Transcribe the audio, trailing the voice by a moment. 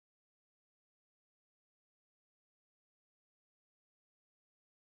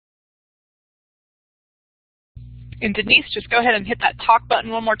And Denise, just go ahead and hit that talk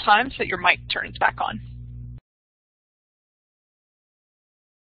button one more time so that your mic turns back on.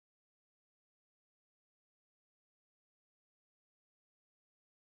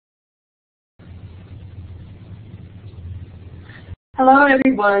 Hello,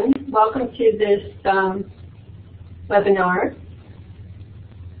 everyone. Welcome to this webinar.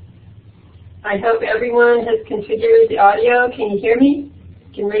 I hope everyone has configured the audio. Can you hear me?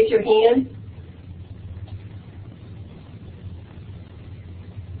 You can raise your hand.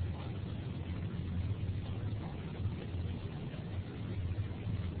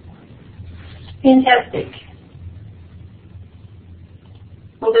 Fantastic.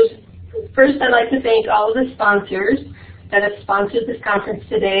 Well, first I'd like to thank all of the sponsors that have sponsored this conference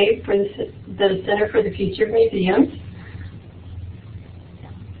today for the Center for the Future of Museums.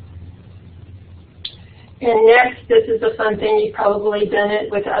 And next, this is a fun thing, you've probably done it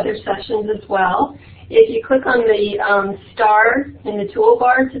with other sessions as well. If you click on the star in the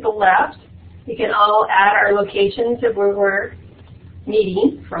toolbar to the left, you can all add our locations of where we're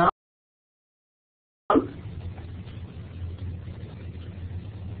meeting from.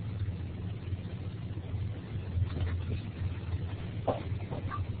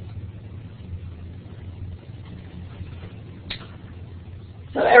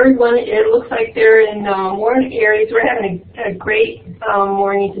 So everyone, it looks like they're in warm areas. We're having a great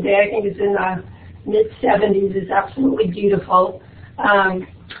morning today. I think it's in the mid-70s. It's absolutely beautiful.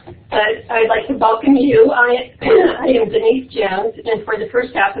 But I'd like to welcome you. I am Denise Jones, and for the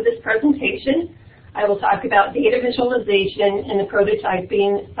first half of this presentation, I will talk about data visualization and the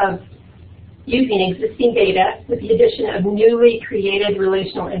prototyping of using existing data with the addition of newly created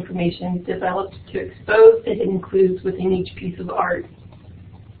relational information developed to expose the hidden clues within each piece of art.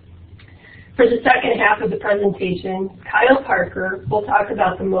 For the second half of the presentation, Kyle Parker will talk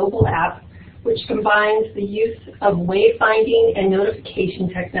about the mobile app, which combines the use of wayfinding and notification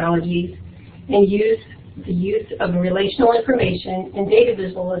technologies and the use of relational information and data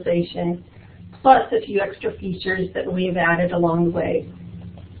visualization, plus a few extra features that we have added along the way.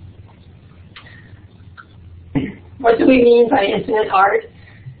 What do we mean by infinite art?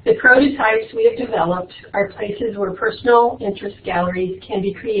 The prototypes we have developed are places where personal interest galleries can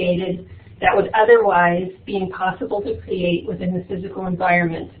be created that would otherwise be impossible to create within the physical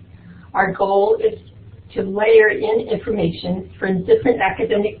environment. Our goal is to layer in information from different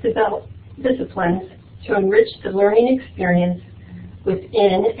academic disciplines to enrich the learning experience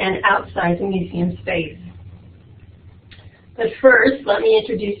within and outside the museum space. But first, let me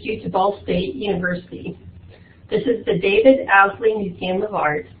introduce you to Ball State University. This is the David Owsleys Museum of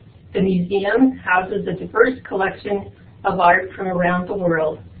Art. The museum houses a diverse collection of art from around the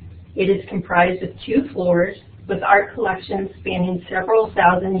world. It is comprised of 2 floors with art collections spanning several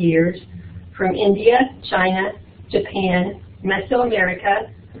thousand years from India, China, Japan,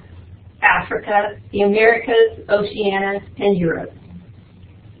 Mesoamerica, Africa, the Americas, Oceania, and Europe.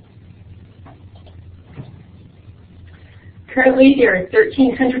 Currently, there are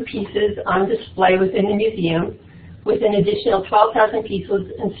 1,300 pieces on display within the museum, with an additional 12,000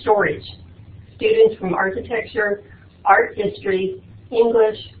 pieces in storage. Students from architecture, art history,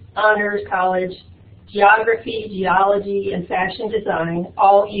 English, honors college, geography, geology, and fashion design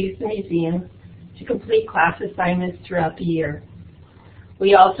all use the museum to complete class assignments throughout the year.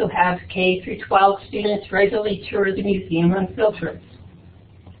 We also have K through 12 students regularly tour the museum on field trips.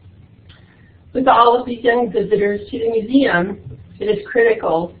 With all of these young visitors to the museum, it is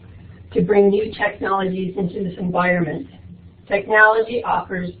critical to bring new technologies into this environment. Technology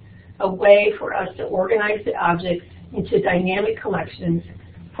offers a way for us to organize the objects into dynamic collections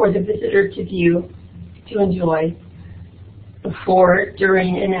for the visitor to view, to enjoy, before,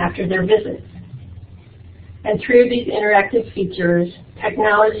 during, and after their visits. And through these interactive features,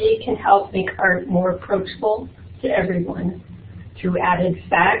 technology can help make art more approachable to everyone through added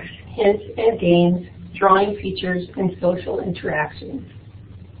facts, hints, and games, drawing features, and social interactions.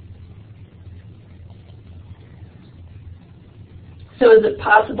 So is it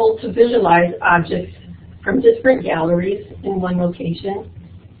possible to visualize objects from different galleries in one location?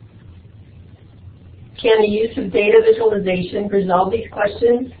 Can the use of data visualization resolve these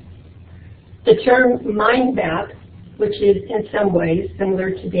questions? The term mind map, which is in some ways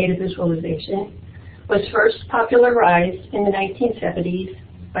similar to data visualization, was first popularized in the 1970s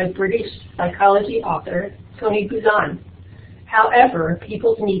by British psychology author Tony Buzan. However,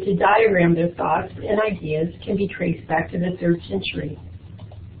 people's need to diagram their thoughts and ideas can be traced back to the 3rd century.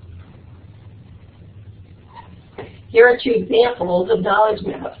 Here are 2 examples of knowledge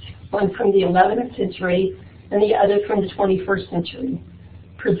maps, one from the 11th century and the other from the 21st century.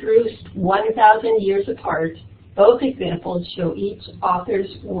 Produced 1,000 years apart, Both examples show each author's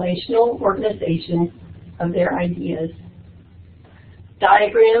relational organization of their ideas.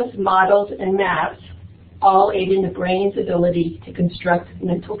 Diagrams, models, and maps all aid in the brain's ability to construct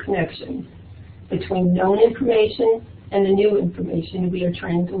mental connections between known information and the new information we are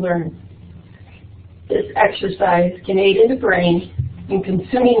trying to learn. This exercise can aid in the brain in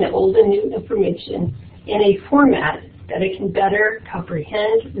consuming the old and new information in a format that it can better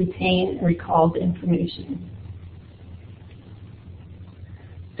comprehend, retain, and recall the information.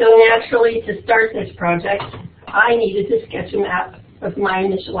 So naturally, to start this project, I needed to sketch a map of my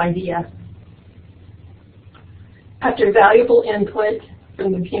initial idea. After valuable input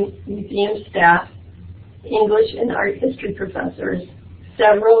from the museum staff, English and art history professors,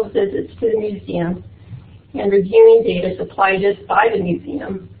 several visits to the museum, and reviewing data supplied us by the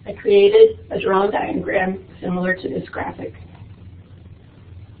museum, I created a drawn diagram similar to this graphic.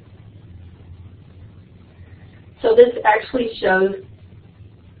 So this actually shows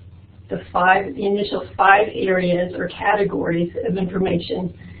the initial 5 areas or categories of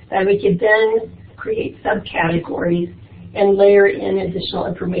information that we could then create subcategories and layer in additional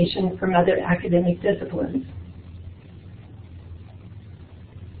information from other academic disciplines.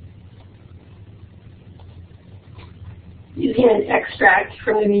 Using an extract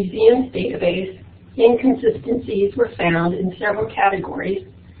from the museum's database, inconsistencies were found in several categories,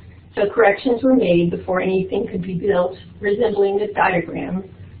 so corrections were made before anything could be built resembling the diagram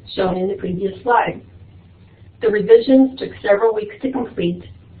shown in the previous slide. The revisions took several weeks to complete.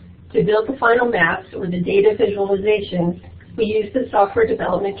 To build the final maps or the data visualizations, we used the software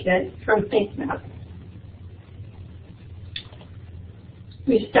development kit from ThinkMap.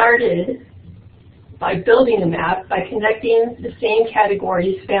 We started by building the map by connecting the same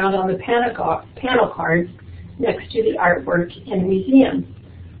categories found on the panel cards next to the artwork in the museum.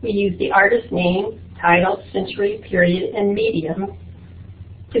 We used the artist's name, title, century, period, and medium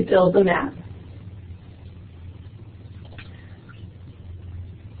to build the map.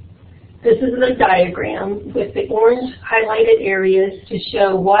 This is the diagram with the orange highlighted areas to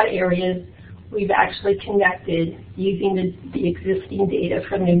show what areas we've actually connected using the existing data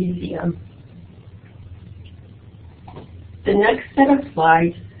from the museum. The next set of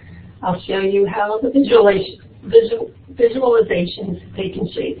slides, I'll show you how the visualizations take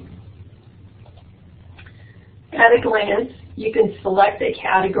shape. At a glance, you can select a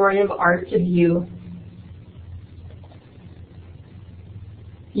category of art to view.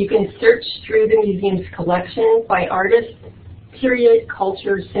 You can search through the museum's collection by artist, period,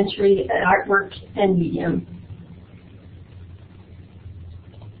 culture, century, artwork, and medium.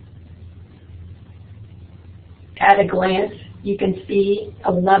 At a glance, you can see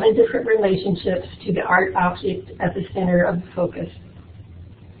 11 different relationships to the art object at the center of the focus.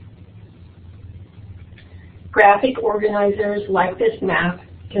 Graphic organizers like this map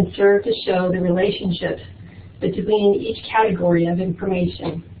can serve to show the relationships between each category of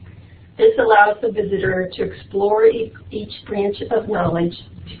information. This allows the visitor to explore each branch of knowledge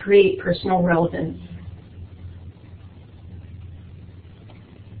to create personal relevance.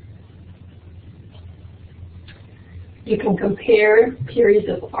 You can compare periods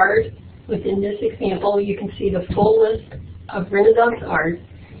of art. Within this example, you can see the full list of Renaissance art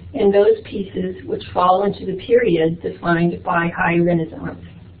and those pieces which fall into the period defined by High Renaissance.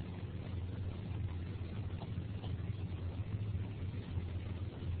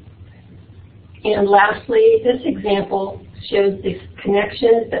 And lastly, this example shows the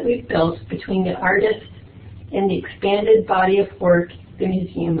connections that we've built between the artist and the expanded body of work the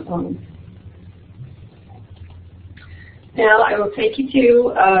museum owns. Now I will take you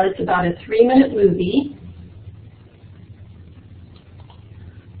to, it's about a 3-minute movie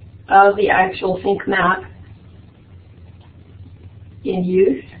of the actual ThinkMap in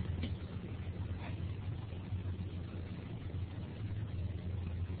use.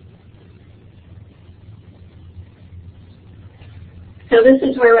 So this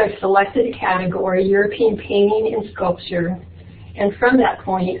is where I've selected a category, European painting and sculpture, and from that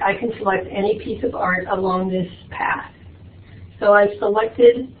point I can select any piece of art along this path. So I've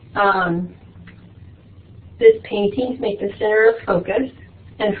selected this painting to make the center of focus,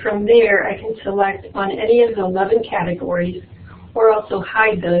 and from there I can select on any of the 11 categories, or also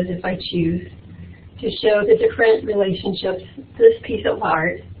hide those if I choose, to show the different relationships this piece of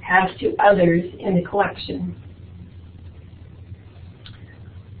art has to others in the collection.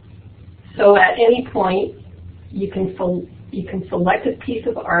 So at any point, you can select a piece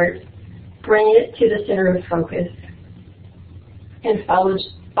of art, bring it to the center of focus, and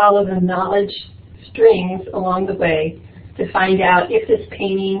follow the knowledge strings along the way to find out if this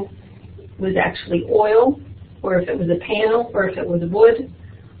painting was actually oil, or if it was a panel, or if it was wood,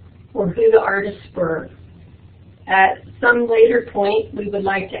 or who the artists were. At some later point, we would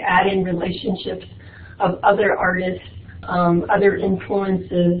like to add in relationships of other artists, other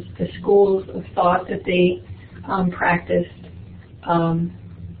influences, the schools of thought that they practiced,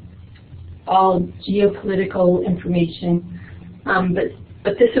 all geopolitical information.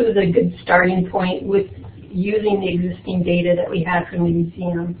 But this was a good starting point with using the existing data that we had from the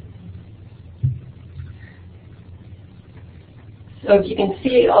museum. So if you can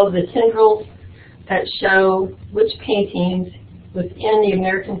see all the tendrils that show which paintings within the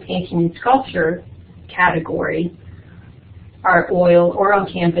American Painting and Sculpture category are oil or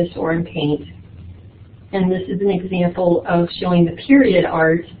on canvas or in paint. And this is an example of showing the period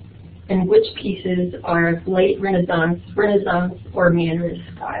art and which pieces are late Renaissance, or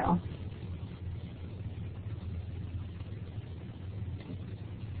Mannerist style.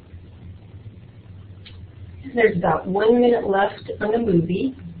 There's about 1 minute left on the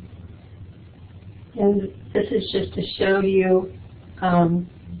movie. And this is just to show you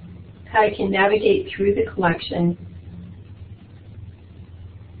how you can navigate through the collection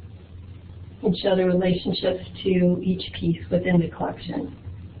and show the relationships to each piece within the collection.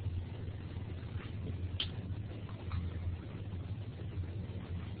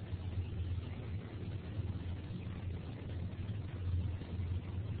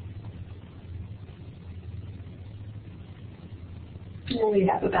 And we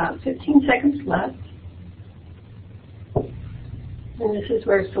have about 15 seconds left. And this is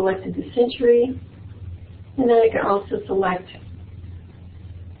where I selected the century. And then I can also select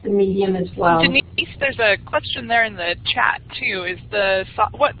the medium as well. Denise, there's a question there in the chat too. Is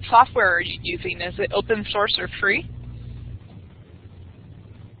what software are you using? Is it open source or free?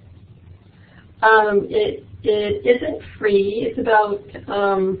 It isn't free. It's about,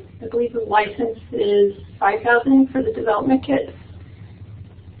 I believe the license is $5,000 for the development kit.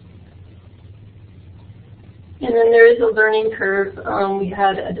 And then there is a learning curve. We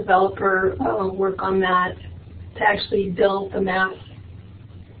had a developer work on that to actually build the maps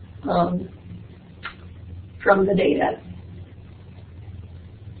from the data.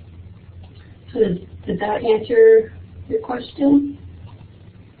 So did that answer your question?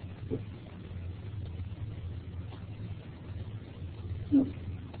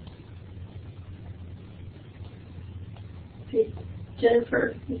 Okay,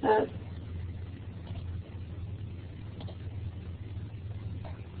 Jennifer, is that?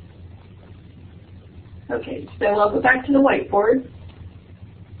 Okay, so I'll go back to the whiteboard.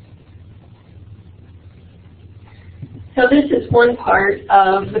 So this is one part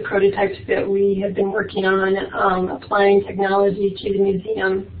of the prototypes that we have been working on, applying technology to the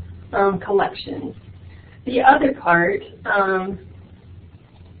museum collections. The other part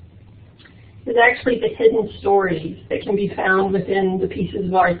is actually the hidden stories that can be found within the pieces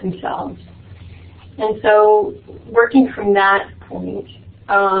of art themselves. And so working from that point,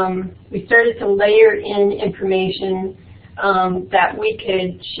 we started to layer in information that we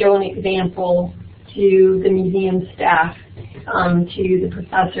could show an example to the museum staff, to the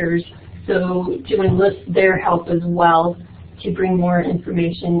professors, so to enlist their help as well to bring more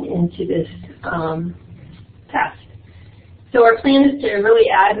information into this test. So our plan is to really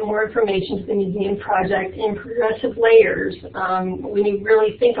add more information to the museum project in progressive layers. When you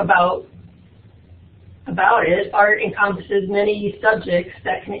really think about it, art encompasses many subjects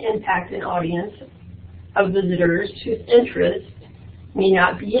that can impact an audience of visitors whose interest may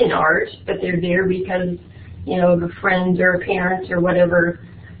not be in art, but they're there because, you know, the friends or parents or whatever,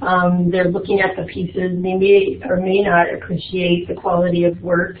 they're looking at the pieces. They may or may not appreciate the quality of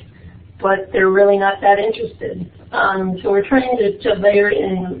work, but they're really not that interested. So we're trying to layer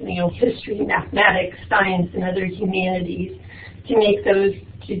in, you know, history, mathematics, science, and other humanities to make those,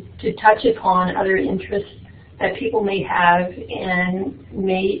 to touch upon other interests that people may have and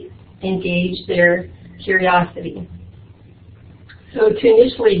may engage their curiosity. So to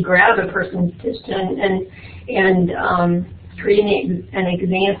initially grab a person's attention and creating an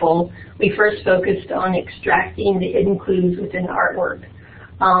example, we first focused on extracting the hidden clues within the artwork.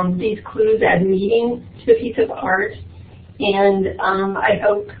 These clues add meaning to a piece of art, and I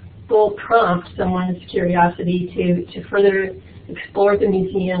hope will prompt someone's curiosity to further explore the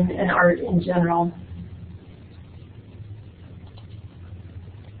museum and art in general.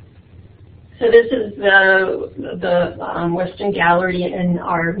 So this is the Western Gallery in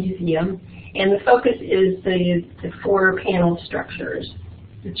our museum, and the focus is the 4 panel structures.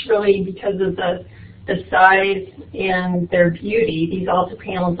 It's really because of the size and their beauty, these altar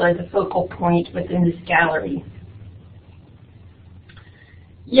panels are the focal point within this gallery.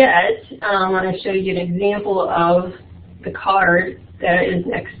 yet, I want to show you an example of the card that is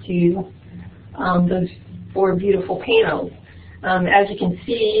next to those 4 beautiful panels. As you can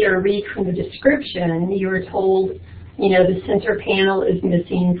see or read from the description, you are told, the center panel is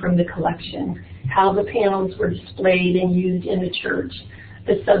missing from the collection, how the panels were displayed and used in the church,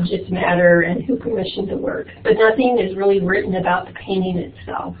 the subject matter, and who commissioned the work. But nothing is really written about the painting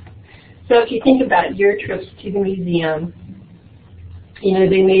itself. So if you think about your trips to the museum,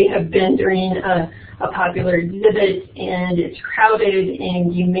 they may have been during a popular exhibit and it's crowded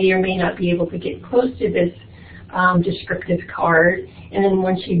and you may or may not be able to get close to this descriptive card. And then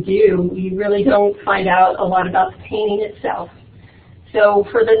once you do, you really don't find out a lot about the painting itself. So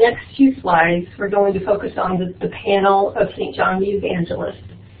for the next few slides, we're going to focus on the panel of St. John the Evangelist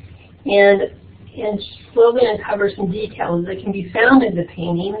and slowly uncover some details that can be found in the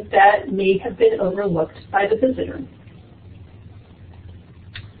painting that may have been overlooked by the visitor.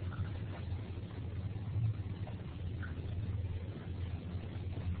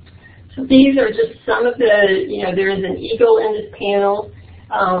 So these are just some of the, there is an eagle in this panel,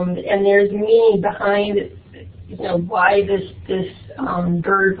 and there's meaning behind, why this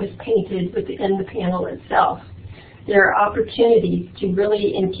bird was painted within the panel itself. There are opportunities to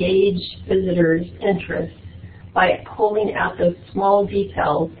really engage visitors' interest by pulling out those small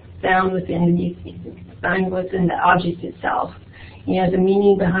details found within the object itself. The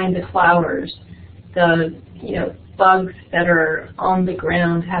meaning behind the flowers, the bugs that are on the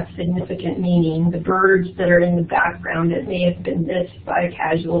ground have significant meaning, the birds that are in the background that may have been missed by a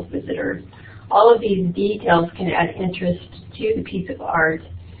casual visitor. All of these details can add interest to the piece of art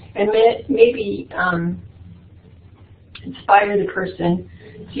and maybe inspire the person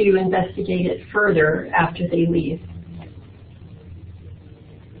to investigate it further after they leave.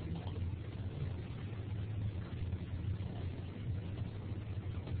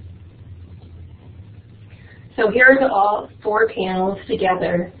 So here are all 4 panels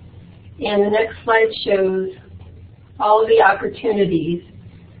together, and the next slide shows all of the opportunities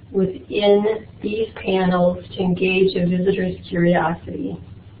within these panels to engage a visitor's curiosity.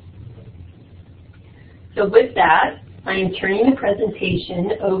 So with that, I am turning the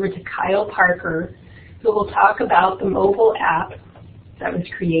presentation over to Kyle Parker, who will talk about the mobile app that was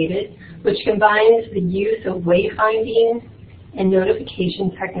created, which combines the use of wayfinding and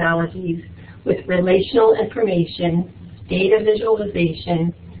notification technologies with relational information, data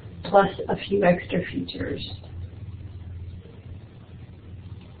visualization, plus a few extra features.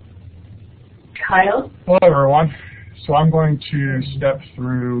 Kyle? Hello everyone. So I'm going to step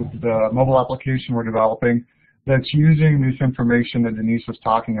through the mobile application we're developing that's using this information that Denise was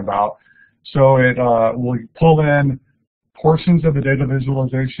talking about. So it will pull in portions of the data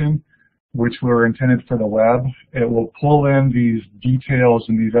visualization which were intended for the web. It will pull in these details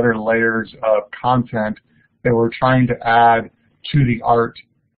and these other layers of content that we're trying to add to the art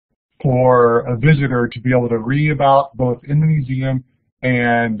for a visitor to be able to read about both in the museum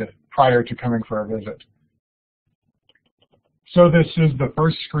and prior to coming for a visit. So this is the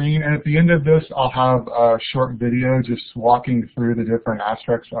first screen, and at the end of this I'll have a short video just walking through the different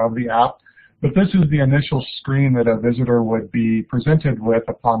aspects of the app. But this is the initial screen that a visitor would be presented with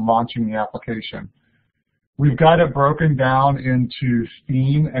upon launching the application. We've got it broken down into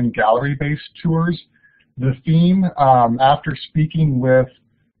theme and gallery-based tours. The theme, after speaking with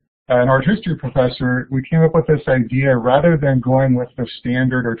an art history professor, we came up with this idea rather than going with the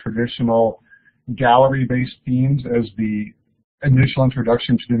standard or traditional gallery-based themes as the initial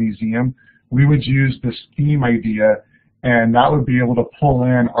introduction to the museum, we would use this theme idea, and that would be able to pull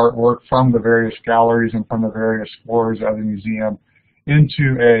in artwork from the various galleries and from the various floors of the museum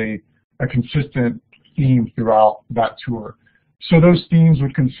into a consistent theme throughout that tour. So those themes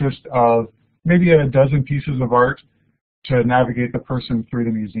would consist of maybe a dozen pieces of art to navigate the person through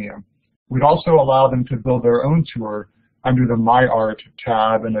the museum. We'd also allow them to build their own tour under the My Art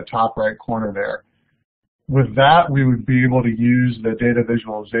tab in the top right corner there. With that, we would be able to use the data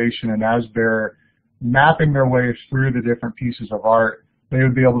visualization, and as they're mapping their way through the different pieces of art, they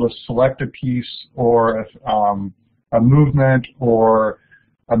would be able to select a piece or a movement or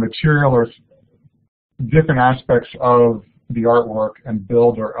a material or different aspects of the artwork and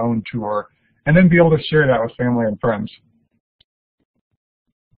build their own tour, and then be able to share that with family and friends.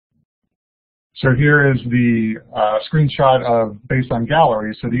 So here is the screenshot of based on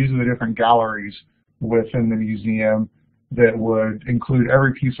galleries. So these are the different galleries within the museum that would include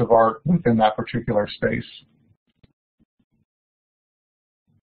every piece of art within that particular space.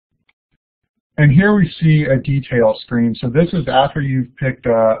 And here we see a detail screen. So this is after you've picked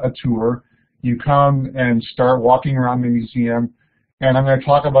a tour. You come and start walking around the museum, And I'm going to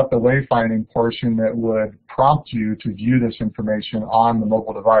talk about the wayfinding portion that would prompt you to view this information on the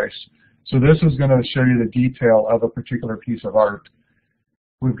mobile device. So this is going to show you the detail of a particular piece of art.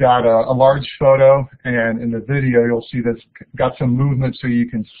 We've got a large photo, and in the video you'll see that's got some movement so you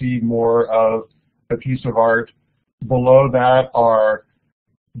can see more of the piece of art. Below that are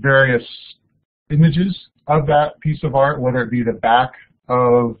various images of that piece of art, whether it be the back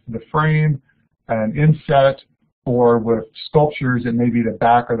of the frame, an inset, or with sculptures, it may be the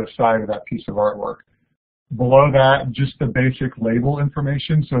back or the side of that piece of artwork. Below that, just the basic label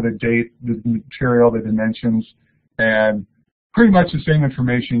information, so the date, the material, the dimensions, and pretty much the same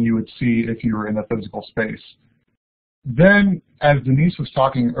information you would see if you were in a physical space. Then, as Denise was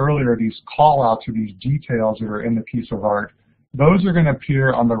talking earlier, these call-outs or these details that are in the piece of art, those are going to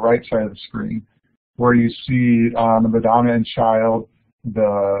appear on the right side of the screen, where you see the Madonna and Child,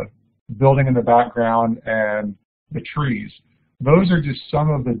 the building in the background, and the trees. Those are just some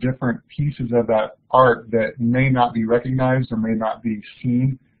of the different pieces of that art that may not be recognized or may not be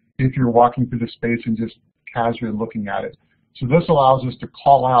seen if you're walking through the space and just casually looking at it. So this allows us to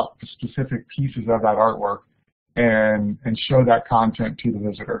call out the specific pieces of that artwork and show that content to the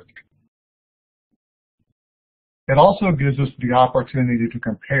visitor. It also gives us the opportunity to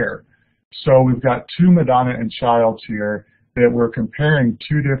compare. So we've got two Madonna and Childs here that we're comparing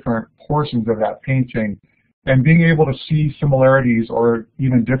two different portions of that painting and being able to see similarities or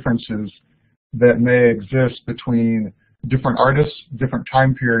even differences that may exist between different artists, different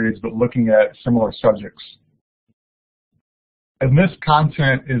time periods, but looking at similar subjects. And this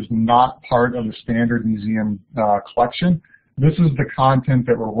content is not part of the standard museum collection. This is the content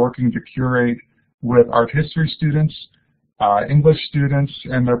that we're working to curate with art history students, English students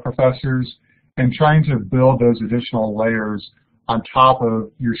and their professors, and trying to build those additional layers on top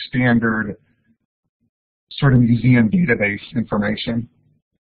of your standard sort of museum database information.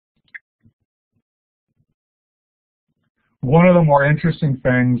 One of the more interesting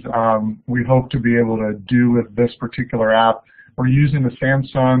things we hope to be able to do with this particular app, we're using the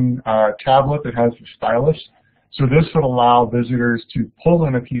Samsung tablet that has the stylus. So this would allow visitors to pull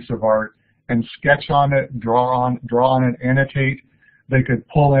in a piece of art and sketch on it, draw on it, annotate. They could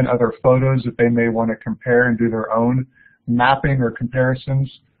pull in other photos that they may want to compare and do their own mapping or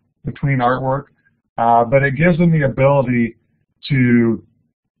comparisons between artwork. But it gives them the ability to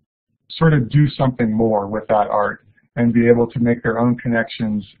sort of do something more with that art and be able to make their own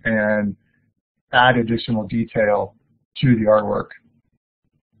connections and add additional detail to the artwork.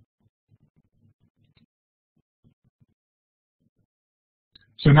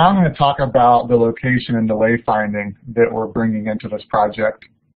 So now I'm going to talk about the location and the wayfinding that we're bringing into this project.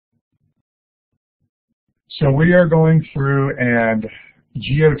 So we are going through and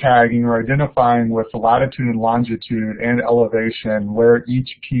geotagging or identifying with the latitude and longitude and elevation where each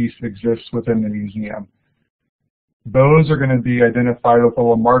piece exists within the museum. Those are going to be identified with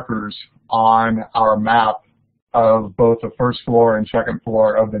little markers on our map of both the first floor and second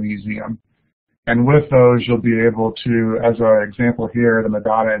floor of the museum. And with those, you'll be able to, as an example here, the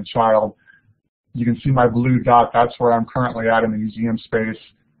Madonna and Child, you can see my blue dot. That's where I'm currently at in the museum space.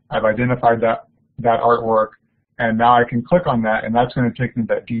 I've identified that artwork, and now I can click on that, and that's going to take me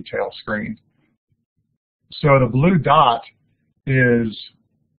to that detail screen. So the blue dot is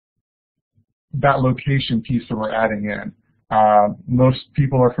that location piece that we're adding in. Most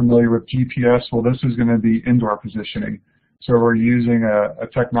people are familiar with GPS. Well, this is going to be indoor positioning. So we're using a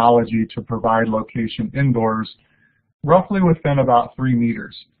technology to provide location indoors, roughly within about 3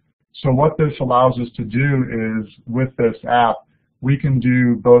 meters. So what this allows us to do is, with this app, we can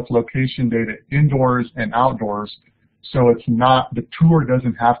do both location data indoors and outdoors. So it's not, the tour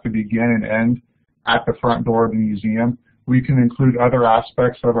doesn't have to begin and end at the front door of the museum. We can include other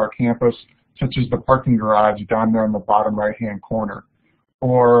aspects of our campus, such as the parking garage down there in the bottom right-hand corner,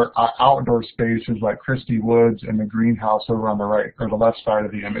 or outdoor spaces like Christie Woods and the greenhouse over on the right or the left side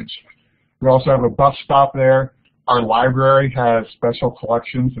of the image. We also have a bus stop there. Our library has special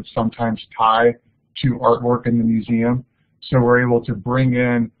collections that sometimes tie to artwork in the museum. So we're able to bring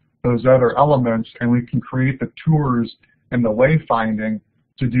in those other elements, and we can create the tours and the wayfinding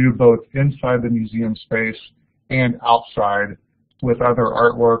to do both inside the museum space and outside with other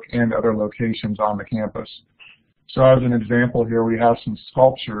artwork and other locations on the campus. So as an example here, we have some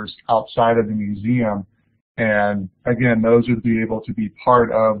sculptures outside of the museum, and again, those would be able to be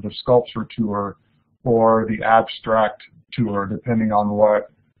part of the sculpture tour or the abstract tour, depending on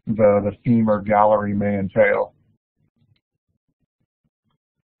what the theme or gallery may entail.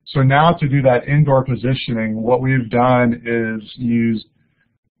 So now to do that indoor positioning, what we've done is use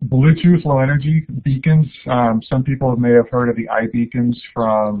Bluetooth low energy beacons. Some people may have heard of the iBeacons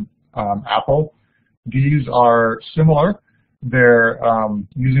from Apple. These are similar. They're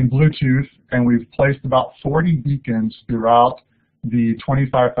using Bluetooth, and we've placed about 40 beacons throughout the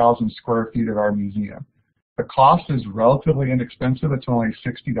 25,000 square feet of our museum. The cost is relatively inexpensive. It's only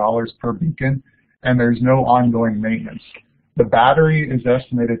 $60 per beacon, and there's no ongoing maintenance. The battery is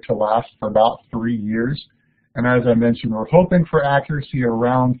estimated to last for about 3 years, and as I mentioned, we're hoping for accuracy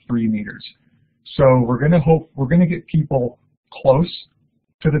around 3 meters. So we're going to get people close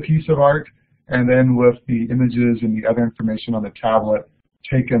to the piece of art, and then with the images and the other information on the tablet,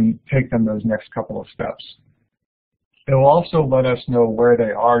 take them those next couple of steps. It will also let us know where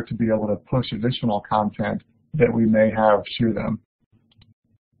they are to be able to push additional content that we may have to them.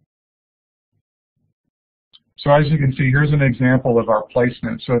 So as you can see, here's an example of our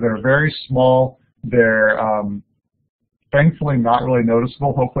placement. So they're very small. They're thankfully not really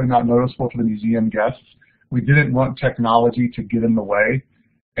noticeable, hopefully not noticeable to the museum guests. We didn't want technology to get in the way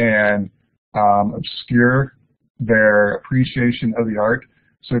and obscure their appreciation of the art.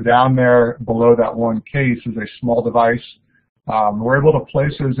 So down there below that one case is a small device. We're able to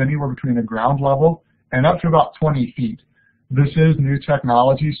place those anywhere between the ground level and up to about 20 feet. This is new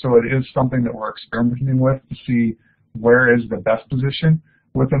technology, so it is something that we're experimenting with to see where is the best position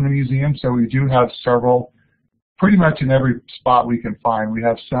within the museum. So we do have several, pretty much in every spot we can find. We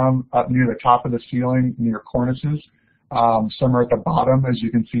have some up near the top of the ceiling, near cornices. Some are at the bottom, as you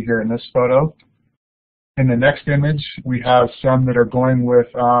can see here in this photo. In the next image, we have some that are going with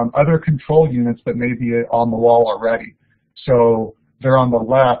other control units that may be on the wall already. So they're on the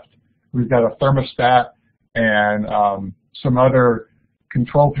left. We've got a thermostat and some other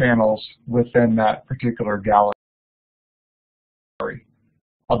control panels within that particular gallery.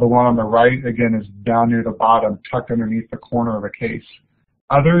 The one on the right, again, is down near the bottom, tucked underneath the corner of a case.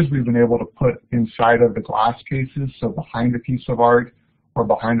 Others we've been able to put inside of the glass cases, so behind a piece of art or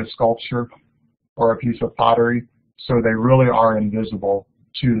behind a sculpture or a piece of pottery, so they really are invisible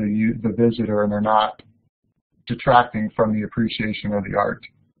to the visitor and they're not detracting from the appreciation of the art.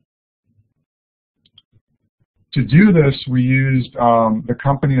 To do this, we used, the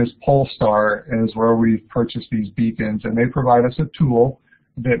company is Polestar, is where we've purchased these beacons, and they provide us a tool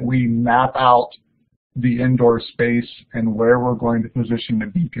that we map out the indoor space and where we're going to position the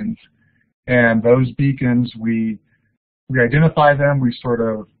beacons. And those beacons, we identify them, we sort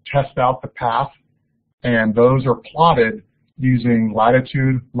of test out the path, and those are plotted using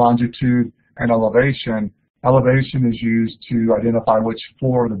latitude, longitude, and elevation. Elevation is used to identify which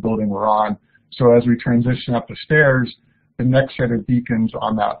floor of the building we're on. So as we transition up the stairs, the next set of beacons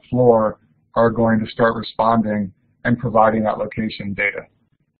on that floor are going to start responding and providing that location data.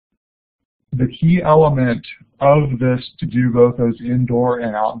 The key element of this to do both those indoor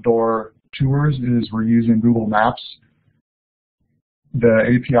and outdoor tours is we're using Google Maps, the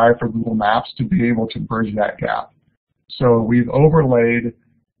API for Google Maps, to be able to bridge that gap. So we've overlaid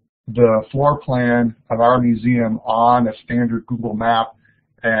the floor plan of our museum on a standard Google map,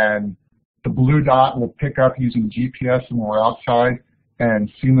 and the blue dot will pick up using GPS when we're outside and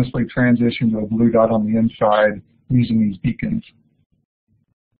seamlessly transition to a blue dot on the inside using these beacons.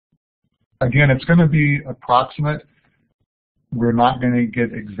 Again, it's going to be approximate. We're not going to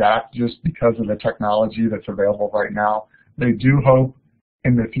get exact just because of the technology that's available right now. They do hope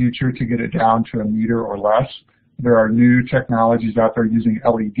in the future to get it down to a meter or less. There are new technologies out there using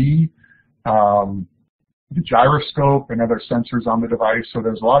LED, the gyroscope, and other sensors on the device. So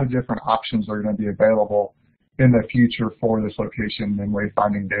there's a lot of different options that are going to be available in the future for this location and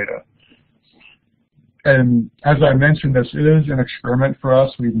wayfinding data. And as I mentioned, this is an experiment for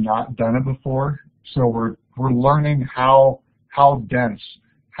us. We've not done it before, so we're learning how dense,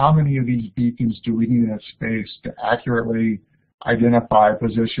 how many of these beacons do we need in a space to accurately identify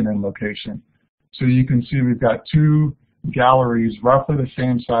position and location. So you can see we've got two galleries roughly the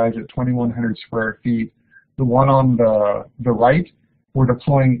same size at 2,100 square feet. The one on the right, we're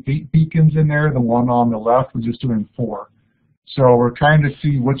deploying 8 beacons in there. The one on the left, we're just doing 4. So we're trying to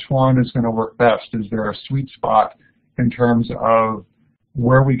see which one is going to work best. Is there a sweet spot in terms of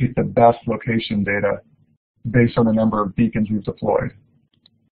where we get the best location data based on the number of beacons we've deployed?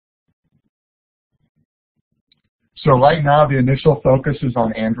 So right now the initial focus is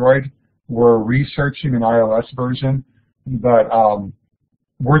on Android. We're researching an iOS version, but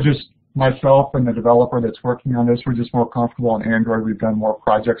we're just, myself and the developer that's working on this, we're just more comfortable on Android. We've done more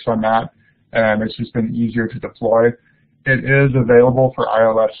projects on that, and it's just been easier to deploy. It is available for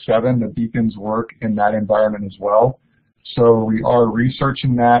iOS 7. The beacons work in that environment as well. So we are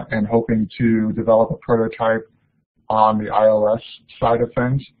researching that and hoping to develop a prototype on the iOS side of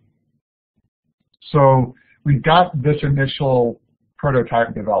things. So we've got this initial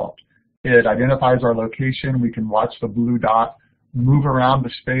prototype developed. It identifies our location. We can watch the blue dot move around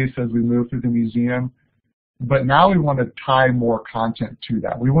the space as we move through the museum. But now we want to tie more content to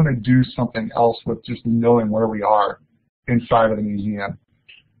that. We want to do something else with just knowing where we are inside of the museum.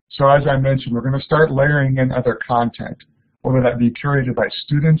 So as I mentioned, we're going to start layering in other content, whether that be curated by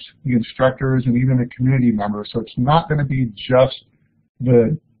students, the instructors, and even the community members. So it's not going to be just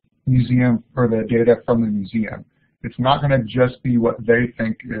the museum or the data from the museum. It's not going to just be what they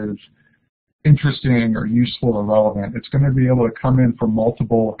think is interesting or useful or relevant. It's going to be able to come in from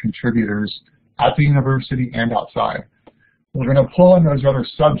multiple contributors at the university and outside. We're going to pull in those other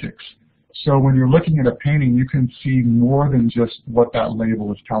subjects. So when you're looking at a painting, you can see more than just what that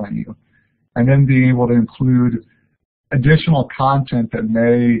label is telling you. And then being able to include additional content that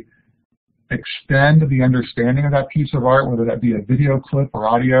may extend the understanding of that piece of art, whether that be a video clip or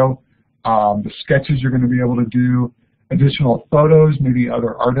audio, the sketches you're going to be able to do, additional photos, maybe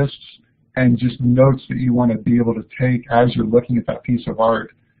other artists, and just notes that you want to be able to take as you're looking at that piece of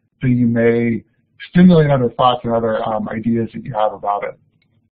art that you may stimulate other thoughts and other ideas that you have about it.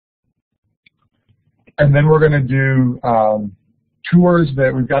 And then we're going to do tours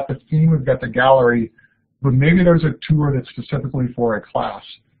that we've got the theme, we've got the gallery, but maybe there's a tour that's specifically for a class.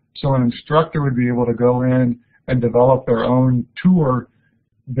 So an instructor would be able to go in and develop their own tour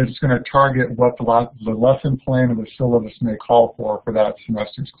that's going to target what the lesson plan or the syllabus may call for that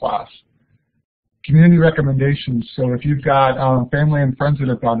semester's class. Community recommendations. So if you've got family and friends that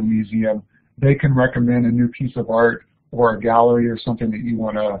have gone to the museum, they can recommend a new piece of art or a gallery or something that you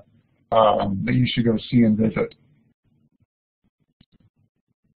want to that you should go see and visit.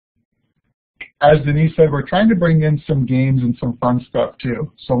 As Denise said, we're trying to bring in some games and some fun stuff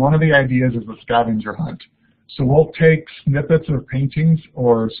too. So one of the ideas is a scavenger hunt. So we'll take snippets of paintings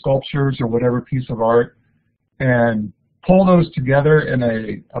or sculptures or whatever piece of art and pull those together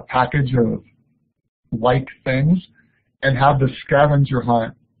in a package of like things and have the scavenger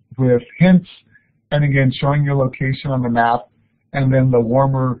hunt with hints and again showing your location on the map and then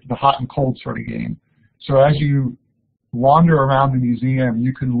the hot and cold sort of game. So as you wander around the museum,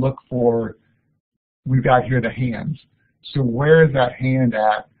 you can look for, we've got here the hands. So where is that hand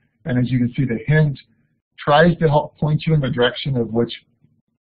at? And as you can see, the hint tries to help point you in the direction of which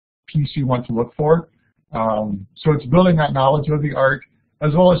piece you want to look for. So it's building that knowledge of the art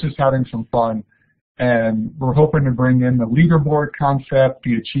as well as just having some fun. And we're hoping to bring in the leaderboard concept,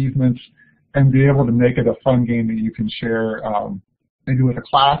 the achievements, and be able to make it a fun game that you can share maybe with a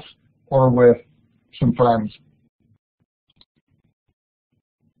class or with some friends.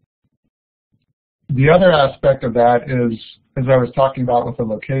 The other aspect of that is, as I was talking about with the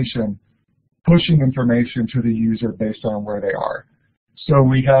location, pushing information to the user based on where they are. So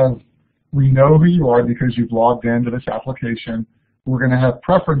we know who you are because you've logged into this application. We're going to have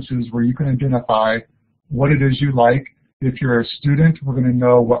preferences where you can identify what it is you like. If you're a student, we're going to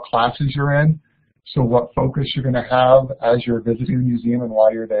know what classes you're in, so what focus you're going to have as you're visiting the museum and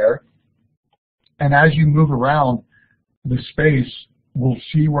while you're there. And as you move around the space, we'll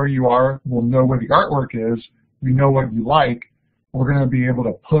see where you are, we'll know where the artwork is, we know what you like, we're going to be able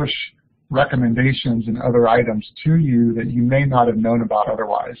to push recommendations and other items to you that you may not have known about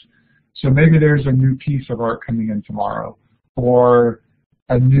otherwise. So maybe there's a new piece of art coming in tomorrow, or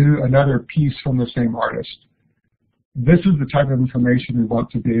another piece from the same artist. This is the type of information we want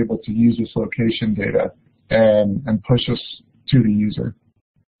to be able to use this location data and push us to the user.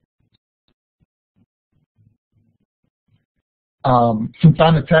 Since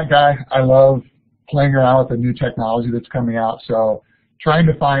I'm a tech guy, I love playing around with the new technology that's coming out, so trying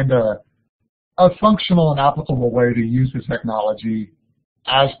to find a functional and applicable way to use the technology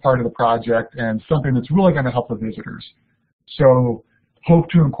as part of the project and something that's really going to help the visitors. So hope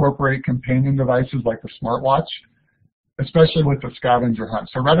to incorporate companion devices like the smartwatch, especially with the scavenger hunt.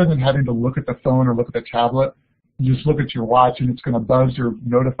 So rather than having to look at the phone or look at the tablet, you just look at your watch and it's going to buzz or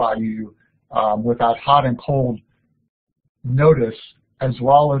notify you with that hot and cold notice, as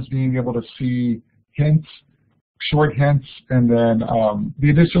well as being able to see hints, short hints, and then the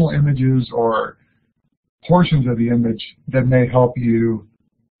additional images or portions of the image that may help you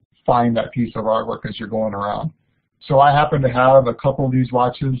find that piece of artwork as you're going around. So I happen to have a couple of these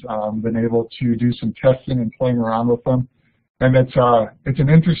watches, been able to do some testing and playing around with them, and it's an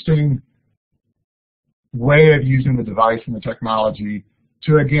interesting way of using the device and the technology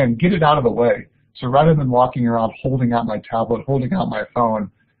to, again, get it out of the way. So rather than walking around holding out my tablet, holding out my phone,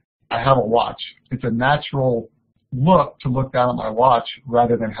 I have a watch. It's a natural look to look down at my watch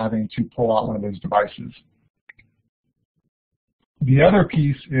rather than having to pull out one of those devices. The other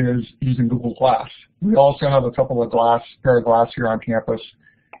piece is using Google Glass. We also have a couple of pair of glass here on campus,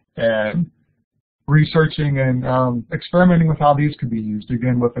 and researching and experimenting with how these could be used,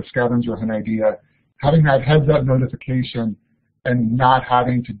 again, with a scavenger hunt idea, having that heads-up notification and not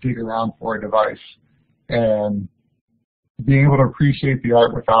having to dig around for a device, and being able to appreciate the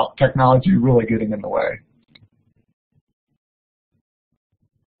art without technology really getting in the way.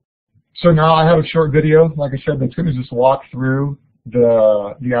 So now I have a short video, like I said, that's going to just walk through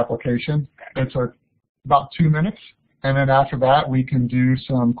the application. It's about 2 minutes, and then after that we can do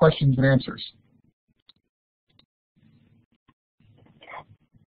some questions and answers.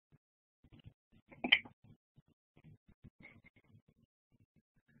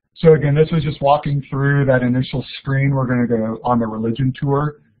 So again, this is just walking through that initial screen. We're going to go on the religion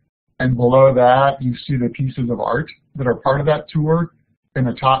tour, and below that you see the pieces of art that are part of that tour. In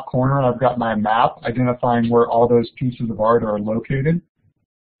the top corner, I've got my map identifying where all those pieces of art are located.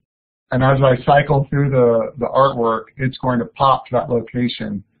 And as I cycle through the artwork, it's going to pop to that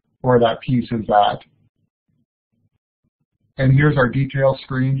location where that piece is at. And here's our detail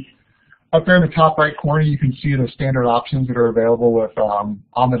screen. Up there in the top right corner, you can see the standard options that are available with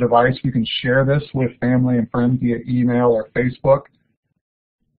on the device. You can share this with family and friends via email or Facebook.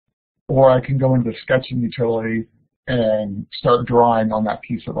 Or I can go into the sketching utility and start drawing on that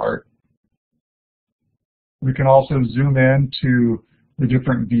piece of art. We can also zoom in to the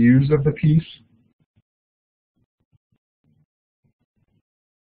different views of the piece.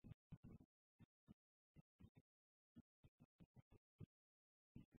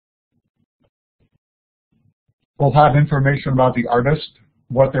 We'll have information about the artist,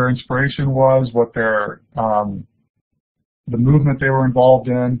 what their inspiration was, what their the movement they were involved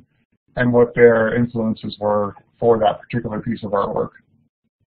in, and what their influences were for that particular piece of artwork.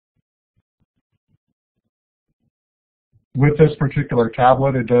 With this particular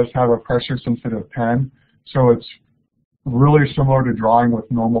tablet, it does have a pressure-sensitive pen, so it's really similar to drawing with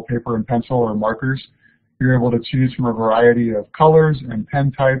normal paper and pencil or markers. You're able to choose from a variety of colors and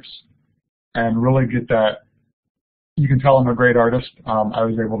pen types and really get that. You can tell I'm a great artist. I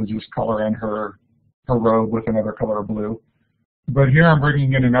was able to just color in her robe with another color of blue. But here I'm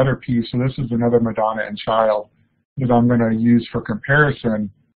bringing in another piece, so this is another Madonna and Child that I'm going to use for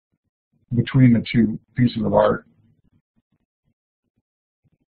comparison between the two pieces of art.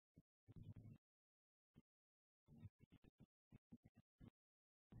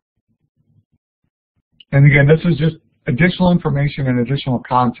 And again, this is just additional information and additional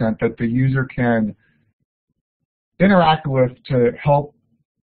content that the user can interact with to help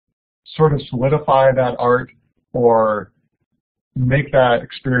sort of solidify that art or make that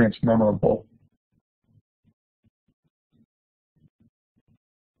experience memorable.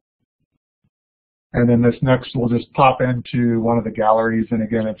 And then this next will just pop into one of the galleries, and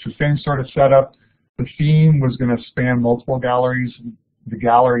again, it's the same sort of setup. The theme was going to span multiple galleries. The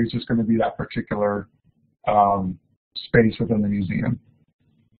gallery is just going to be that particular space within the museum.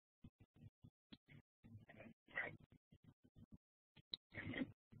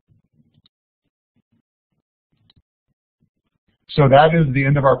 So that is the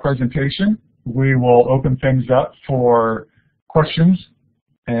end of our presentation. We will open things up for questions,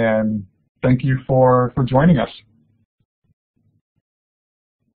 and thank you for joining us.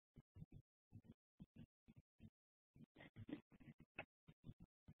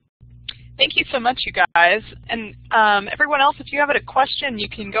 Thank you so much, you guys. And everyone else, if you have a question, you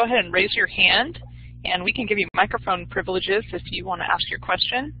can go ahead and raise your hand, and we can give you microphone privileges if you want to ask your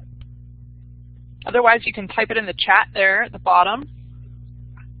question. Otherwise, you can type it in the chat there at the bottom.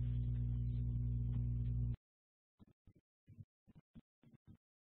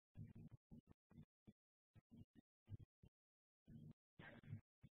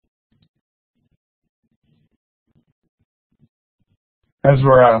 As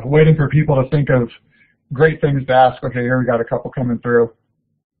we're waiting for people to think of great things to ask, okay, here we got a couple coming through.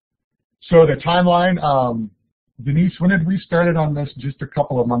 So the timeline, Denise, when did we started on this? Just a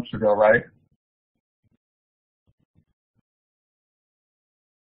couple of months ago, right?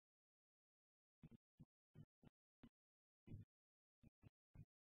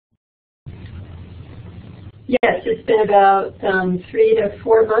 Yes, it's been about 3 to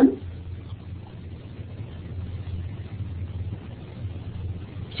 4 months.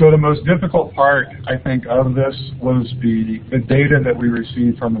 So the most difficult part, I think, of this was the data that we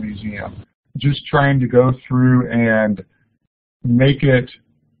received from the museum. Just trying to go through and make it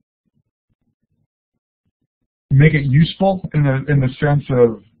useful in the sense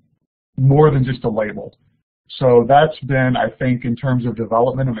of more than just a label. So that's been, I think, in terms of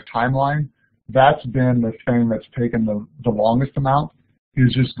development of a timeline, that's been the thing that's taken the longest amount,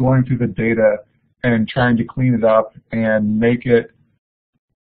 is just going through the data and trying to clean it up and make it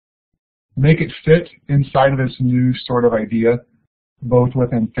fit inside of this new sort of idea, both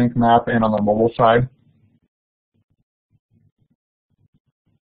within ThinkMap and on the mobile side.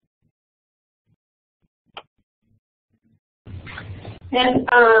 And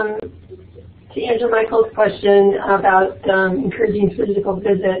to answer Michael's question about encouraging physical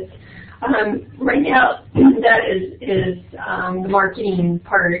visits, right now that is the marketing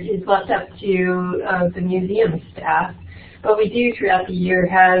part is left up to the museum staff. But we do throughout the year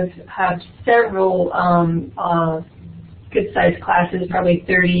have several good-sized classes, probably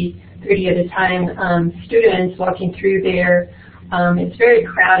 30 at a time, students walking through there. It's very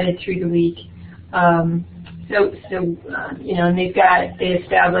crowded through the week. You know, and they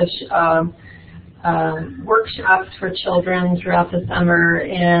establish workshops for children throughout the summer,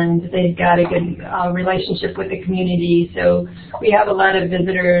 and they've got a good relationship with the community. So we have a lot of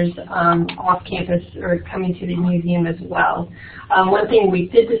visitors off campus or coming to the museum as well. One thing we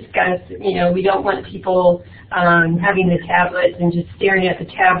did discuss, you know, we don't want people having the tablets and just staring at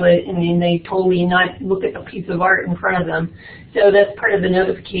the tablet and then they totally not look at the piece of art in front of them. So that's part of the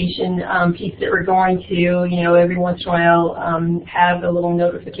notification piece that we're going to, you know, every once in a while have a little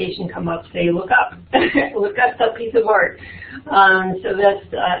notification come up, say, look up, look up that piece of art. So that's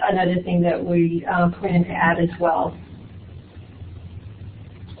another thing that we plan to add as well.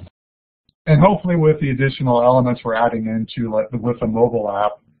 And hopefully with the additional elements we're adding into, like with the mobile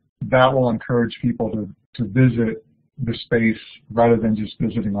app, that will encourage people to visit the space rather than just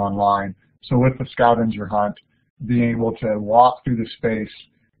visiting online. So with the scavenger hunt, being able to walk through the space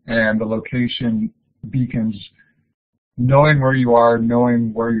and the location beacons, knowing where you are,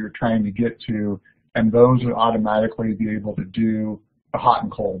 knowing where you're trying to get to, and those will automatically be able to do a hot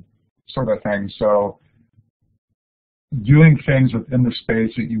and cold sort of thing. So doing things within the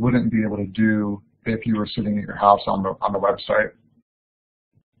space that you wouldn't be able to do if you were sitting at your house on the website.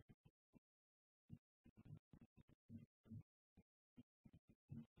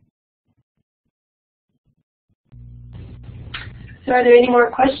 So are there any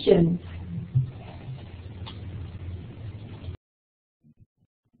more questions?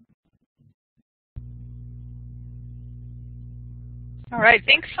 All right,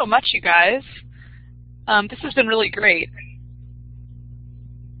 thanks so much, you guys. This has been really great.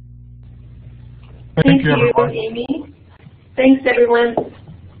 Thank you, everyone. Amy. Thanks, everyone.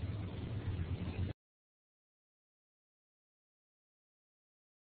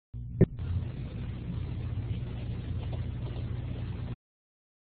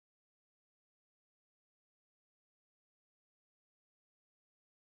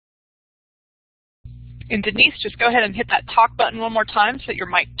 And Denise, just go ahead and hit that talk button one more time so that your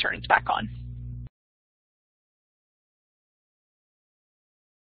mic turns back on.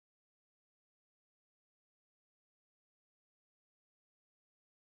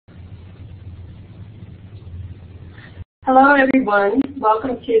 Hello, everyone.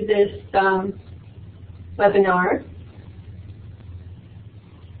 Welcome to this webinar.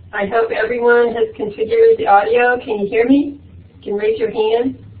 I hope everyone has configured the audio. Can you hear me? You can raise your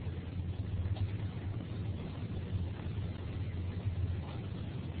hand.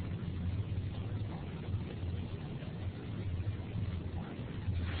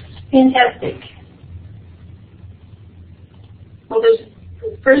 Fantastic. Well,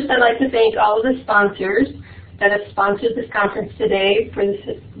 first I'd like to thank all of the sponsors that have sponsored this conference today for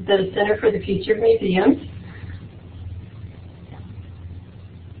the Center for the Future of Museums.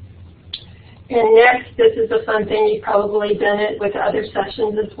 And next, this is a fun thing, you've probably done it with other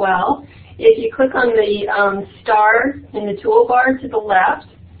sessions as well. If you click on the star in the toolbar to the left,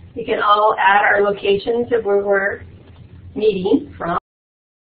 you can all add our locations of where we're meeting from.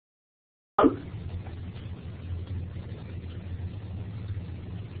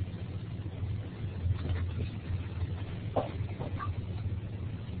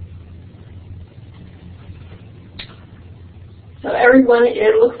 So everyone,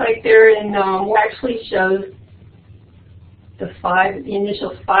 it looks like they're in, actually shows the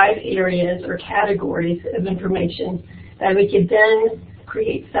initial 5 areas or categories of information that we could then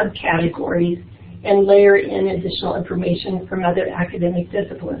create subcategories and layer in additional information from other academic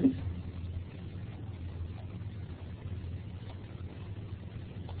disciplines.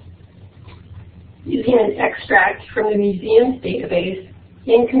 Using an extract from the museum's database,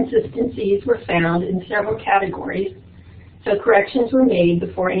 inconsistencies were found in several categories, so corrections were made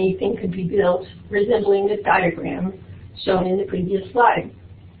before anything could be built resembling the diagram shown in the previous slide.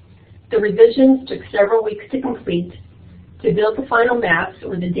 The revisions took several weeks to complete, To build the final maps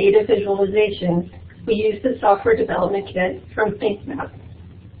or the data visualizations, we use the software development kit from ThinkMap.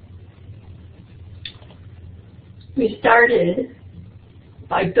 We started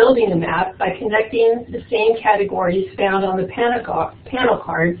by building the map by connecting the same categories found on the panel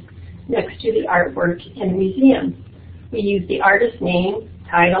cards next to the artwork in the museum. We use the artist name,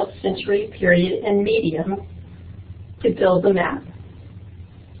 title, century, period, and medium to build the map.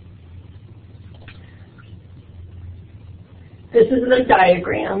 This is the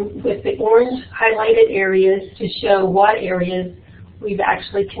diagram with the orange highlighted areas to show what areas we've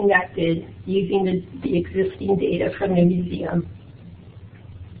actually connected using the existing data from the museum.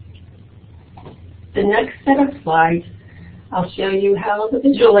 The next set of slides, I'll show you how the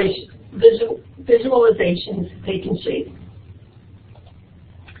visualizations have taken shape.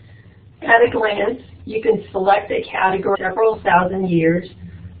 At a glance, you can select a category several thousand years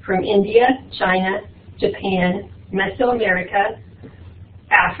from India, China, Japan, Mesoamerica,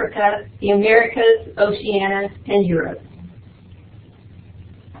 Africa, the Americas, Oceania, and Europe.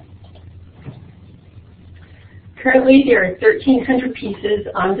 Currently, there are 1,300 pieces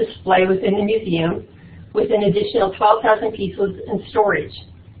on display within the museum, with an additional 12,000 pieces in storage.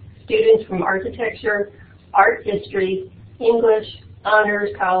 Students from architecture, art history, English, honors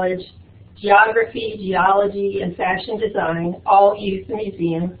college, geography, geology, and fashion design all use the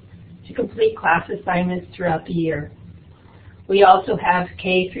museum to complete class assignments throughout the year. We also have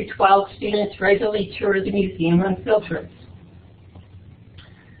K through 12 students regularly tour the museum on field trips.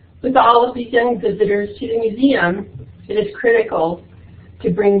 With all of these young visitors to the museum, it is critical to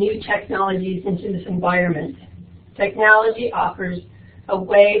bring new technologies into this environment. Technology offers a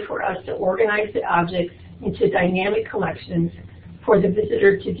way for us to organize the objects into dynamic collections for the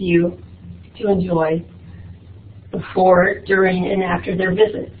visitor to view, to enjoy, before, during, and after their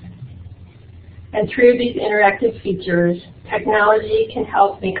visits. And through these interactive features, technology can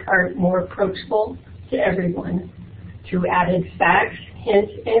help make art more approachable to everyone through added facts,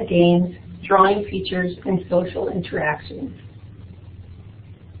 hints, and games, drawing features, and social interactions.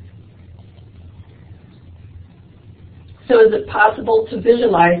 So is it possible to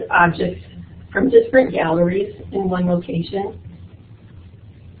visualize objects from different galleries in one location?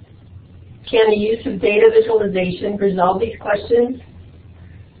 Can the use of data visualization resolve these questions?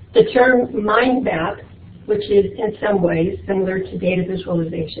 The term mind map, which is in some ways similar to data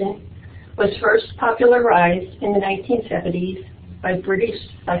visualization, was first popularized in the 1970s by British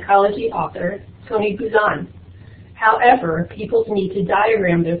psychology author Tony Buzan. However, people's need to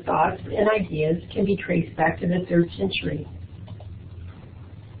diagram their thoughts and ideas can be traced back to the 3rd century.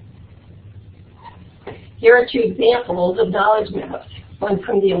 Here are 2 examples of knowledge maps, one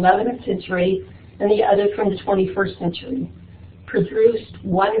from the 11th century and the other from the 21st century. Produced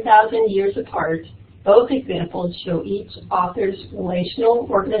 1,000 years apart, both examples show each author's relational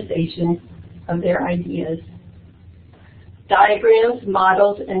organization of their ideas. Diagrams,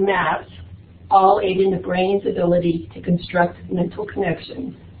 models, and maps all aid in the brain's ability to construct mental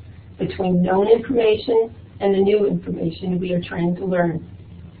connections between known information and the new information we are trying to learn.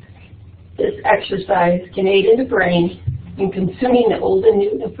 This exercise can aid in the brain in consuming the old and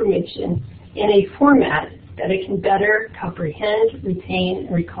new information in a format that it can better comprehend, retain,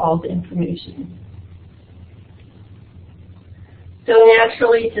 and recall the information. So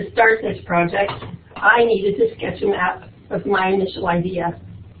naturally, to start this project, I needed to sketch a map of my initial idea.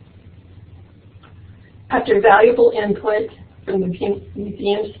 After valuable input from the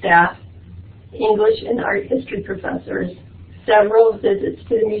museum staff, English and art history professors, several visits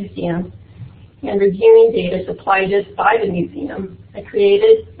to the museum, and reviewing data supplied us by the museum, I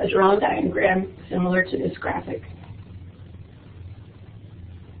created a drawn diagram similar to this graphic.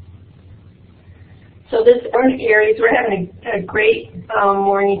 So this orange area, we're having a great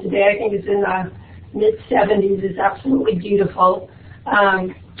morning today. I think it's in the mid-70s. It's absolutely beautiful.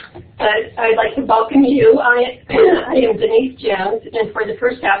 But I'd like to welcome you. I am Denise Jones, and for the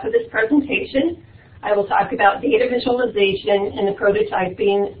first half of this presentation, I will talk about data visualization and the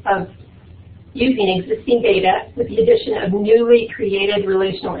prototyping of using existing data with the addition of newly created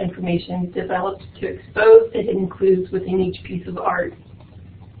relational information developed to expose the hidden clues within each piece of art.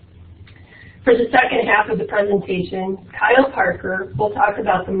 For the second half of the presentation, Kyle Parker will talk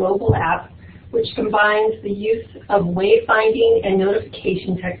about the mobile app, which combines the use of wayfinding and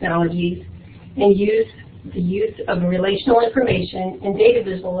notification technologies and the use of relational information and data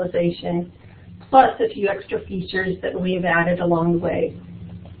visualization, plus a few extra features that we have added along the way.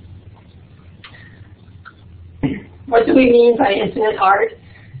 What do we mean by infinite art?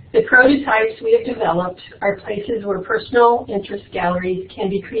 The prototypes we have developed are places where personal interest galleries can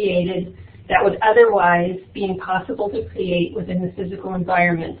be created that would otherwise be impossible to create within the physical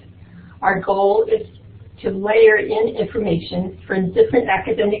environment. Our goal is to layer in information from different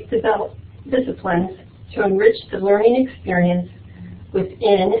academic disciplines to enrich the learning experience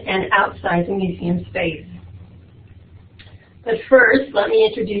within and outside the museum space. But first, let me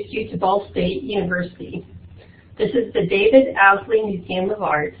introduce you to Ball State University. This is the David Owsley Museum of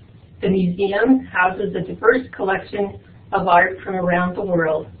Art. The museum houses a diverse collection of art from around the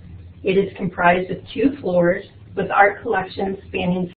world. It is comprised of 2 floors with art collections spanning